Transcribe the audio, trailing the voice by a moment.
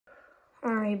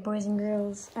Alright, boys and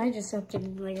girls, I just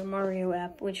updated the LEGO Mario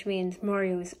app, which means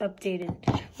Mario is updated,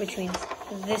 which means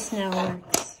this now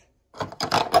works.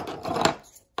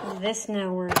 This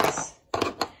now works.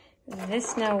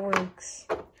 This now works.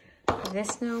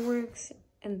 This now works,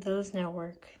 and those now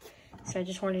work. So I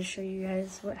just wanted to show you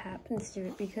guys what happens to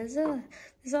it, because this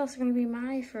is also going to be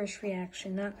my first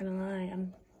reaction, not going to lie.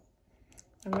 I'm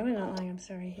really not lying, I'm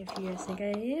sorry if you guys think I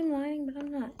am lying, but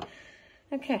I'm not.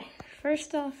 Okay,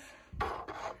 first off,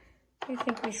 I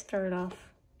think we start off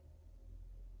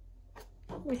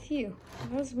with you.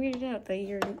 I was weirded out that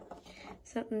you're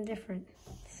something different,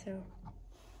 so.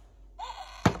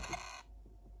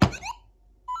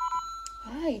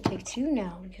 Ah, you take two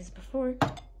now, because before,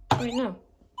 wait, no.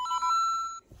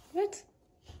 What?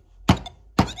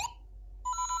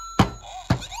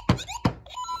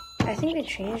 I think they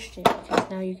changed it, because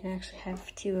now you can actually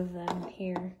have two of them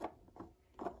here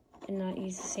and not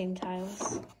use the same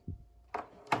tiles.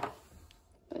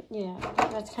 But yeah,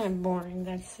 that's kind of boring.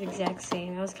 That's the exact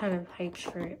same. I was kind of hyped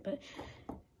for it, but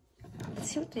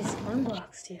let's see what these one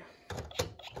blocks do.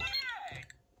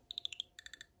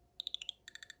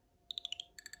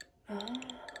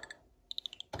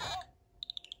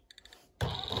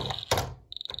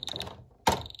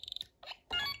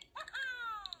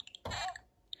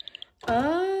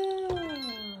 Oh,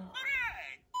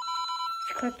 if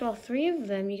you collect all three of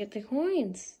them, you get the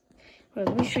coins. Wait,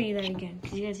 let me show you that again,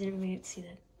 because you guys didn't really get to see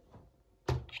that.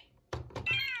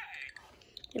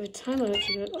 You have a time limit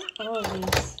to get all of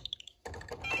these.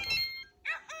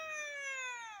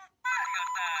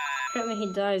 Apparently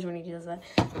he dies when he does that.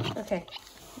 Okay,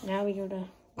 now we go to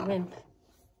Wimp.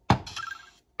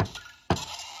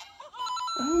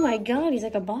 Oh my god, he's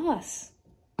like a boss.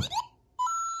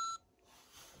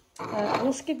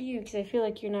 We'll skip you because I feel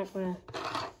like you're not gonna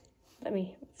let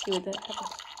me see what that happens.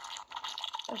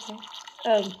 Okay.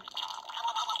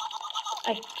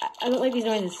 I don't like these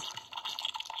noises.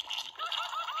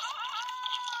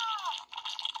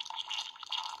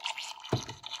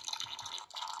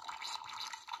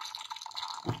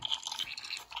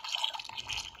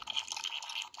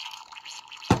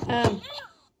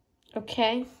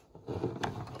 Okay.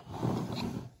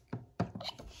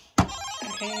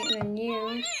 Okay, and then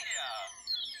you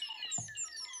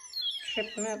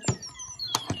trip them up.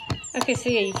 Okay, so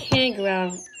yeah, you can't go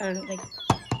out or like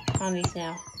on these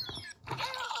now.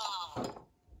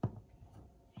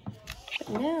 But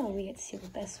now we get to see the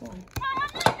best one.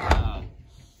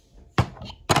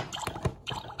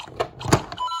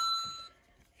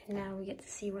 And now we get to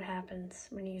see what happens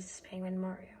when you use this Penguin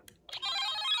Mario.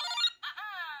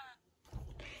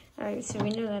 Alright, so we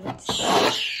know that it's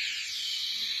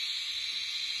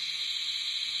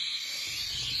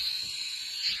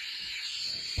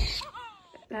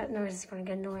that noise is going to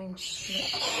get annoying.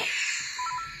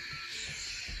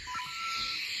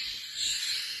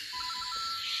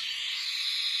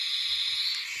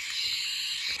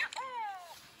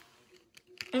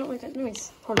 I don't like that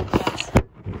noise. Hold on, guys.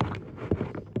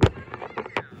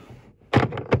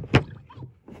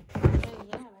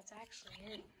 Yeah, that's actually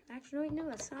it. Actually, wait, no,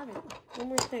 that's not it. One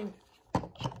more thing.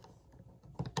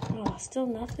 Oh, still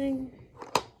nothing.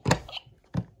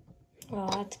 Well,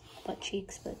 that's butt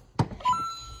cheeks, but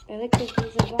I like those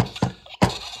things a boss.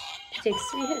 It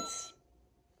takes 3 hits.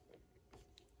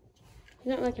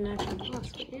 Not like an actual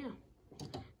boss, but yeah.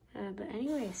 But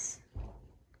anyways.